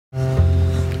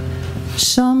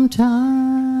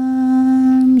Sometimes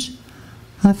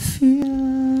I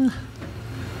feel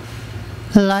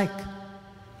like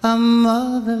a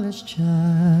motherless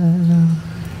child.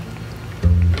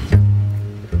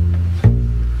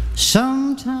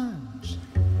 Sometimes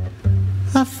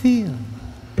I feel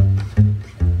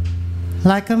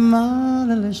like a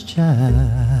motherless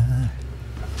child.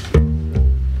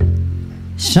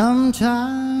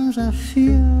 Sometimes I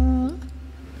feel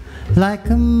like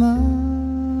a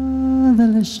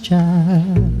motherless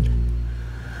child.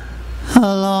 A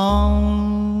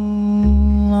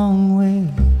long, long way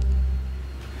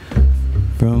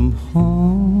from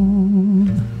home.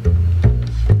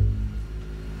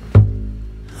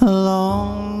 A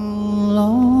long,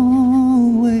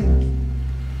 long way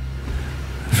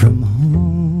from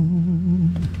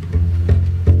home.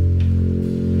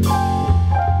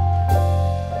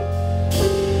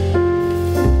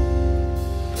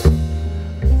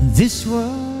 This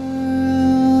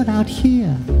world out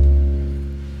here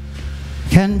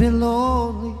can be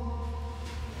lonely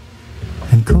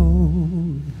and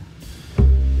cold.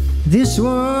 This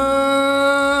world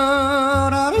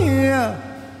out here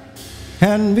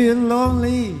can be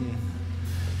lonely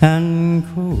and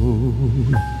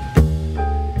cold.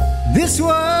 This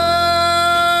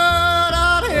world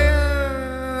out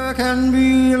here can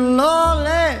be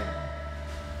lonely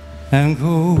and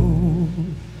cold.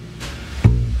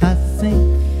 I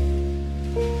think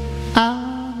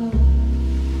I'll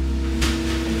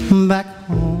go back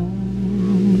home.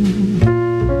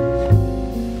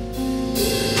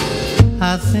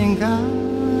 I think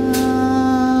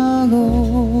I'll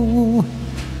go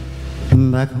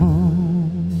back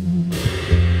home.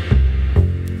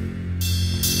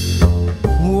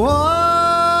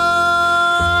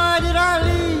 Why did I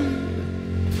leave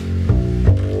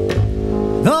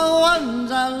the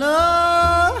ones I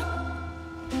love?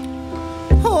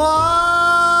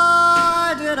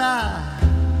 Why did I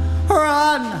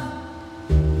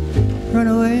run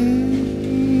away?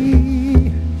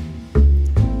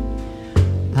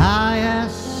 I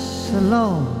asked the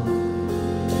Lord,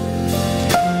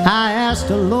 I asked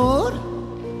the Lord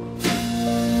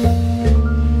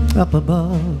up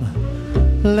above,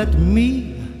 let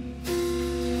me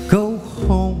go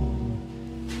home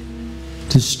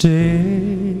to stay.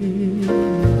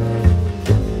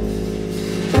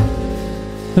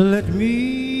 Let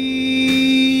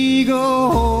me go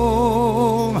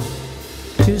home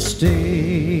to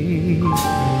stay.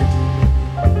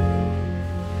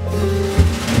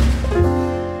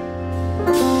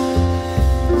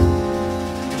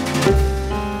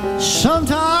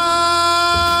 Sometimes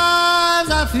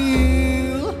I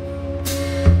feel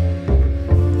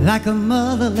like a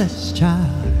motherless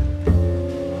child.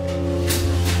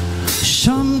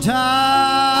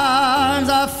 Sometimes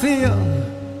I feel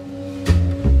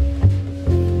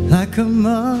like a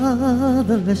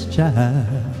motherless child.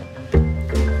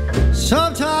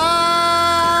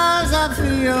 Sometimes I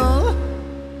feel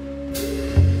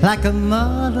like a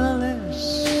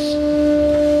motherless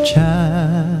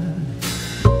child.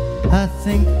 I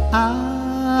think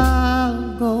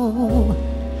I'll go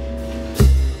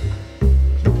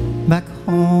back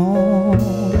home.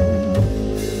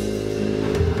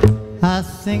 I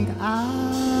think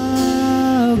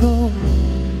I'll go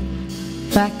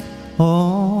back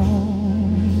home.